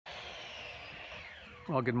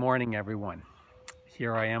Well, good morning, everyone.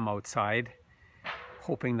 Here I am outside,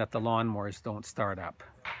 hoping that the lawnmowers don't start up.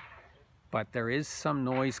 But there is some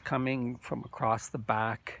noise coming from across the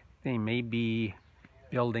back. They may be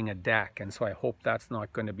building a deck, and so I hope that's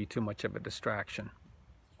not going to be too much of a distraction.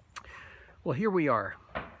 Well, here we are,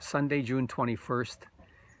 Sunday, June 21st,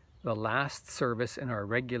 the last service in our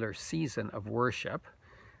regular season of worship,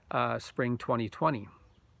 spring 2020.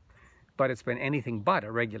 But it's been anything but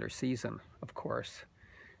a regular season, of course.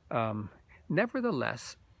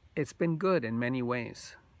 Nevertheless, it's been good in many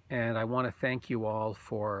ways, and I want to thank you all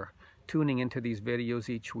for tuning into these videos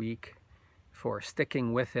each week, for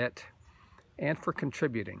sticking with it, and for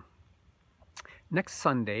contributing. Next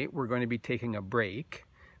Sunday, we're going to be taking a break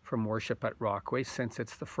from worship at Rockway since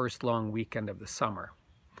it's the first long weekend of the summer.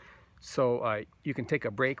 So you can take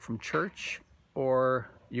a break from church,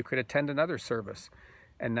 or you could attend another service.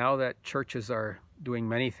 And now that churches are doing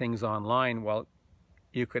many things online, well,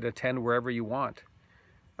 you could attend wherever you want.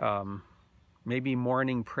 Maybe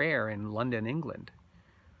morning prayer in London, England.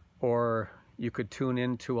 Or you could tune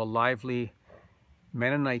into a lively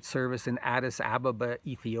Mennonite service in Addis Ababa,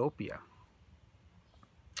 Ethiopia.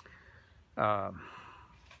 Well,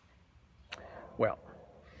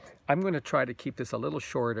 I'm going to try to keep this a little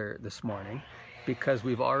shorter this morning because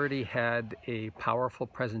we've already had a powerful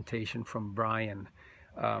presentation from Brian.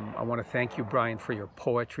 I want to thank you, Brian, for your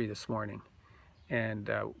poetry this morning,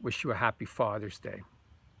 and wish you a happy Father's Day.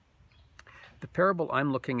 The parable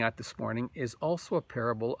I'm looking at this morning is also a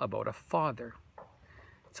parable about a father.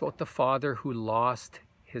 It's about the father who lost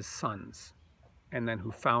his sons and then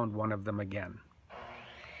who found one of them again.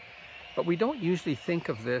 But we don't usually think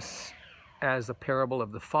of this as a parable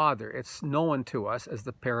of the father. It's known to us as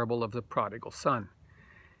the parable of the prodigal son.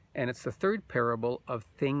 And it's the third parable of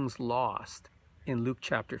things lost in Luke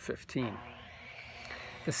chapter 15.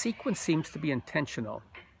 The sequence seems to be intentional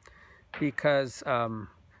because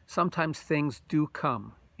sometimes things do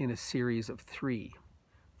come in a series of three.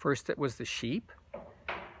 First it was the sheep,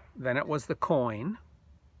 then it was the coin,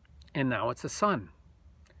 and now it's a son.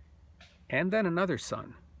 And then another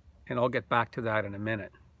son, and I'll get back to that in a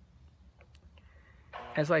minute.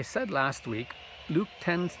 As I said last week, Luke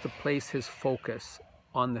tends to place his focus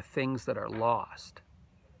on the things that are lost.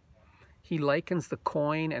 He likens the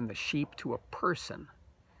coin and the sheep to a person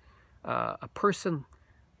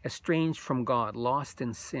estranged from God, lost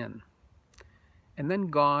in sin. And then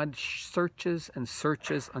God searches and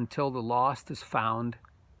searches until the lost is found,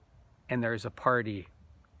 and there's a party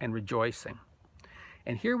and rejoicing.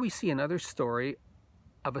 And here we see another story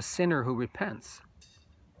of a sinner who repents,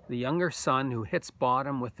 the younger son who hits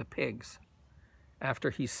bottom with the pigs after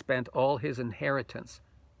he's spent all his inheritance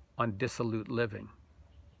on dissolute living.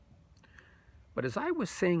 But as I was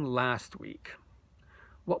saying last week,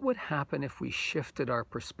 what would happen if we shifted our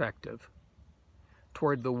perspective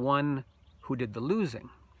toward the one who did the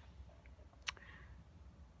losing?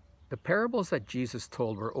 The parables that Jesus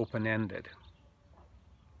told were open-ended.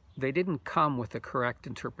 They didn't come with a correct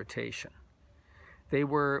interpretation. They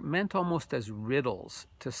were meant almost as riddles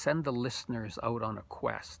to send the listeners out on a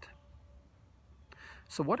quest.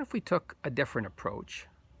 So what if we took a different approach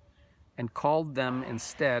and called them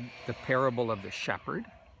instead the parable of the shepherd,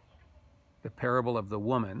 the parable of the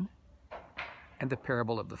woman, and the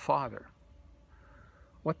parable of the father?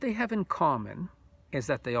 What they have in common is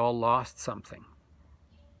that they all lost something.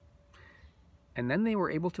 And then they were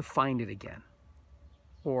able to find it again,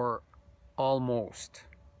 or almost.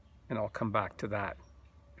 And I'll come back to that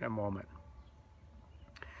in a moment.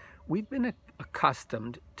 We've been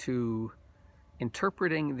accustomed to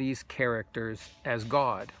interpreting these characters as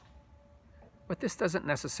God, but this doesn't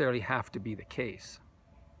necessarily have to be the case.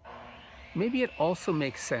 Maybe it also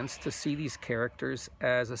makes sense to see these characters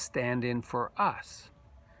as a stand-in for us,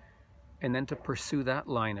 and then to pursue that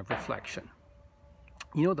line of reflection.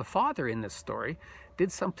 You know, the father in this story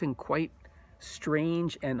did something quite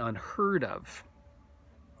strange and unheard of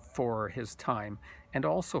for his time, and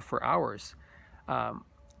also for ours.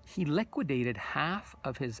 He liquidated half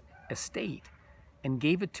of his estate and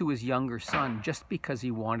gave it to his younger son just because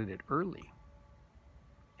he wanted it early.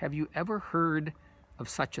 Have you ever heard of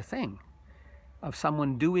such a thing? Of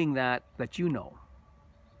someone doing that you know?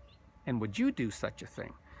 And would you do such a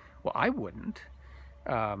thing? Well, I wouldn't.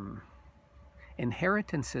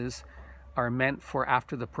 Inheritances are meant for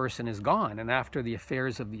after the person is gone and after the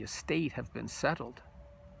affairs of the estate have been settled.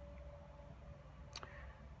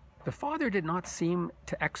 The father did not seem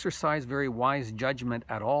to exercise very wise judgment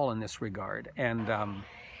at all in this regard, and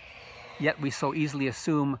yet we so easily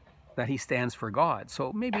assume that he stands for God,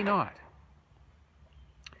 so maybe not.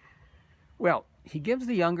 Well, he gives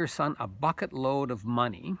the younger son a bucket load of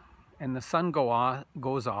money, and the son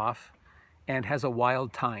goes off and has a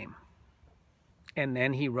wild time. And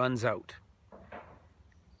then he runs out.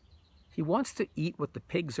 He wants to eat what the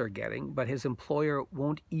pigs are getting, but his employer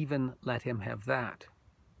won't even let him have that.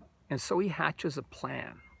 And so he hatches a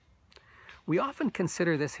plan. We often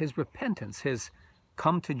consider this his repentance, his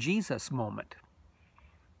come to Jesus moment.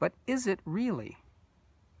 But is it really?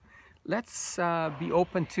 Let's be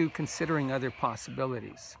open to considering other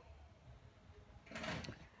possibilities.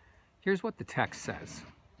 Here's what the text says.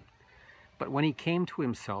 But when he came to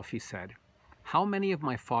himself, he said, "How many of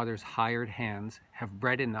my father's hired hands have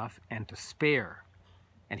bread enough and to spare?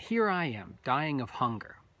 And here I am, dying of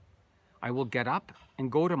hunger. I will get up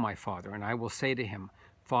and go to my father, and I will say to him,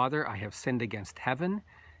 'Father, I have sinned against heaven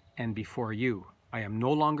and before you. I am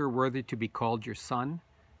no longer worthy to be called your son.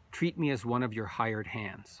 Treat me as one of your hired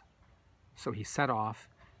hands.' So he set off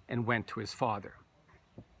and went to his father."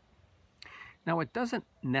 Now, it doesn't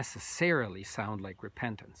necessarily sound like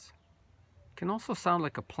repentance. It can also sound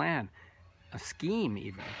like a plan, a scheme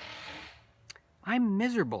even. I'm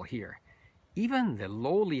miserable here. Even the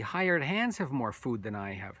lowly hired hands have more food than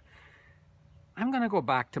I have. I'm going to go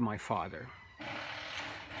back to my father.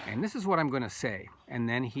 And this is what I'm going to say. And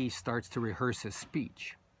then he starts to rehearse his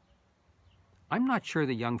speech. I'm not sure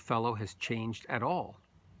the young fellow has changed at all.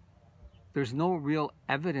 There's no real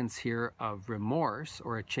evidence here of remorse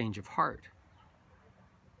or a change of heart.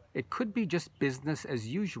 It could be just business as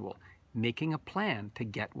usual, making a plan to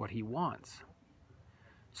get what he wants.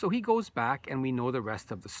 So he goes back, and we know the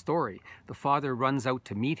rest of the story. The father runs out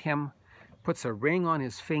to meet him, puts a ring on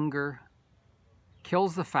his finger,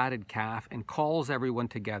 kills the fatted calf, and calls everyone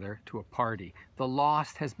together to a party. The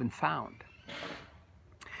lost has been found.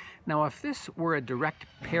 Now, if this were a direct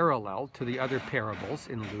parallel to the other parables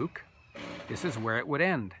in Luke, this is where it would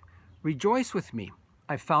end. "Rejoice with me,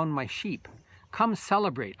 I've found my sheep. Come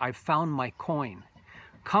celebrate, I've found my coin.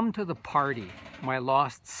 Come to the party, my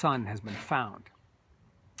lost son has been found."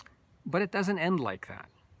 But it doesn't end like that.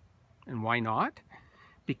 And why not?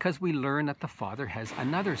 Because we learn that the father has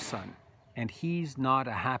another son, and he's not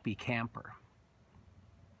a happy camper.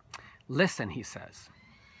 "Listen," he says,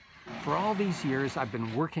 "for all these years I've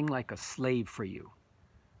been working like a slave for you.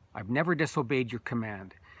 I've never disobeyed your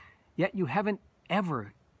command, yet you haven't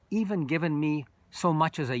ever even given me so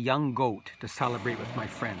much as a young goat to celebrate with my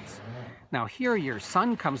friends. Now here your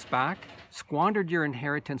son comes back, squandered your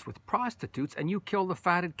inheritance with prostitutes, and you kill the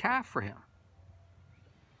fatted calf for him."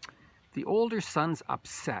 The older son's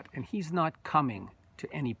upset, and he's not coming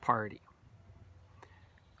to any party.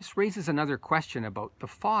 This raises another question about the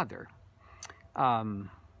father.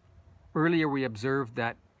 Earlier we observed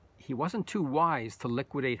that he wasn't too wise to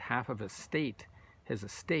liquidate half of his estate.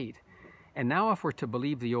 And now, if we're to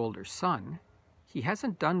believe the older son, he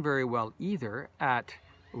hasn't done very well either at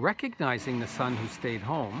recognizing the son who stayed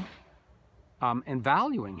home and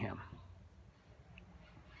valuing him.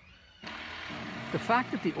 The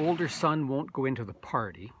fact that the older son won't go into the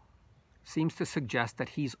party seems to suggest that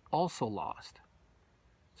he's also lost.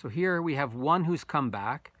 So here we have one who's come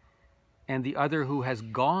back and the other who has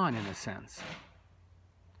gone, in a sense.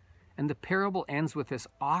 And the parable ends with this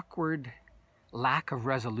awkward lack of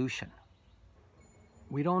resolution.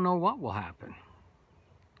 We don't know what will happen.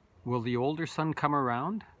 Will the older son come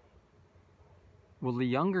around? Will the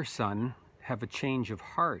younger son have a change of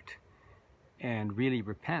heart and really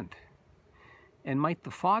repent? And might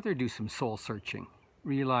the father do some soul searching,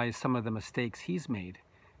 realize some of the mistakes he's made,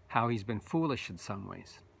 how he's been foolish in some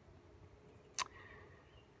ways?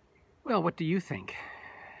 Well, what do you think?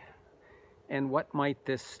 And what might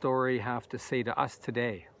this story have to say to us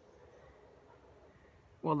today?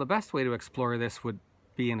 Well, the best way to explore this would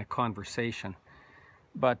be in a conversation,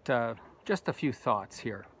 but just a few thoughts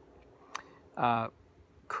here.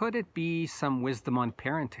 Could it be some wisdom on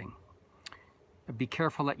parenting? Be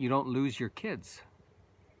careful that you don't lose your kids.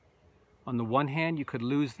 On the one hand, you could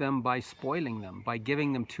lose them by spoiling them, by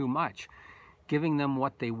giving them too much, giving them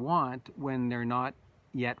what they want when they're not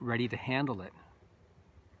yet ready to handle it.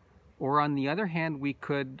 Or on the other hand, we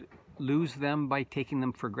could lose them by taking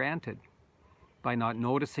them for granted, by not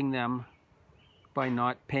noticing them, by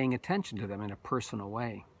not paying attention to them in a personal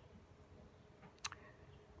way.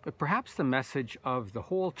 But perhaps the message of the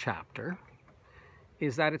whole chapter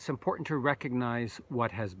is that it's important to recognize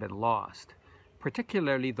what has been lost,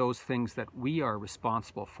 particularly those things that we are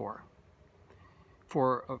responsible for.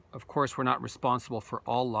 For, of course, we're not responsible for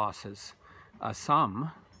all losses.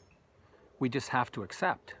 Some we just have to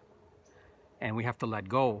accept, and we have to let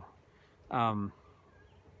go.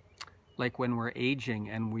 like when we're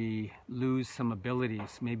aging and we lose some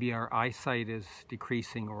abilities. Maybe our eyesight is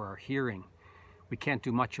decreasing or our hearing. We can't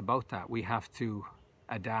do much about that. We have to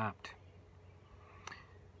adapt.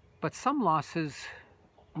 But some losses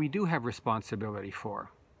we do have responsibility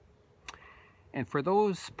for. And for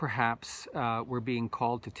those, perhaps, we're being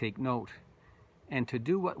called to take note and to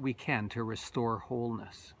do what we can to restore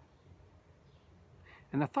wholeness.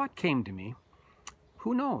 And the thought came to me,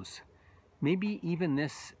 who knows? Maybe even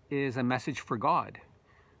this is a message for God.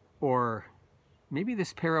 Or maybe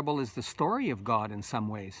this parable is the story of God in some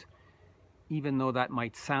ways, even though that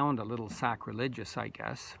might sound a little sacrilegious, I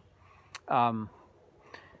guess.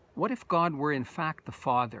 What if God were in fact the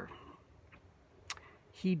Father?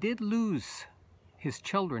 He did lose his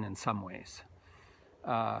children in some ways.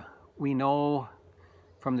 We know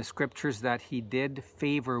from the scriptures that he did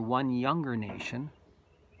favor one younger nation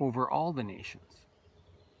over all the nations.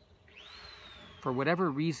 For whatever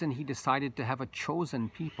reason, he decided to have a chosen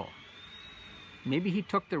people. Maybe he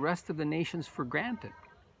took the rest of the nations for granted.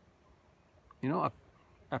 You know,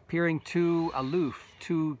 appearing too aloof,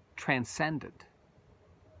 too transcendent,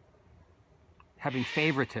 having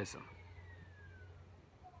favoritism.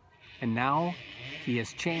 And now he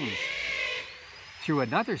has changed. Through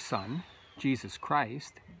another son, Jesus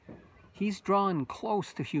Christ, he's drawn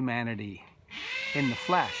close to humanity in the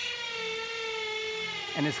flesh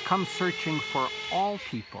and has come searching for all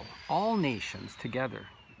people, all nations together,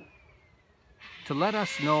 to let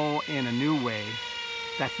us know in a new way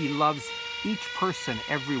that he loves each person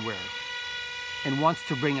everywhere and wants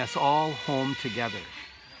to bring us all home together.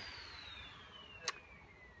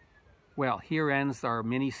 Well, here ends our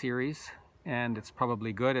mini-series, and it's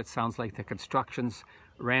probably good. It sounds like the construction's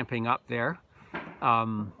ramping up there.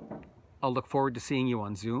 I'll look forward to seeing you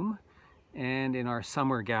on Zoom and in our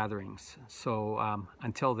summer gatherings. So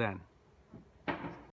until then.